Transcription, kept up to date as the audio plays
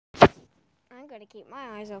I'm going to keep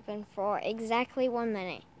my eyes open for exactly 1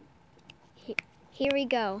 minute. Here we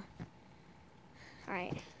go.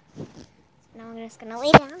 Alright. So now I'm just going to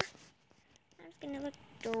lay down. I'm just going to look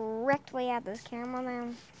directly at this camera now.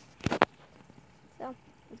 So,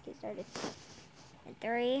 let's get started. In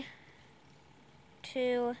 3,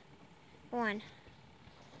 2, 1.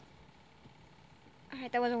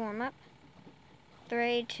 Alright, that was a warm-up.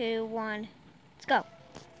 3, 2, 1. Let's go.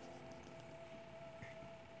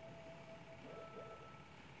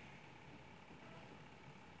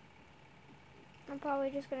 I'm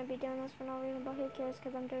probably just going to be doing this for no reason, but who cares,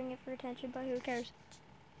 because I'm doing it for attention, but who cares?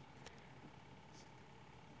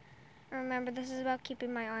 Remember, this is about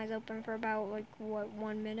keeping my eyes open for about,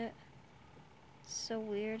 1 minute? It's so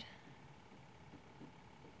weird.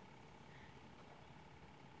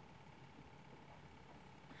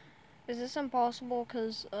 Is this impossible?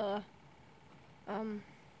 Because,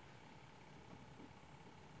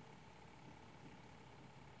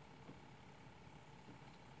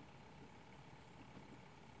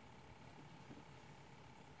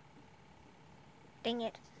 dang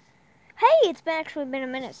it. Hey, it's actually been a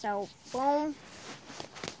minute, so boom.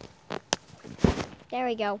 There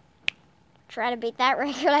we go. Try to beat that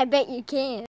record, I bet you can.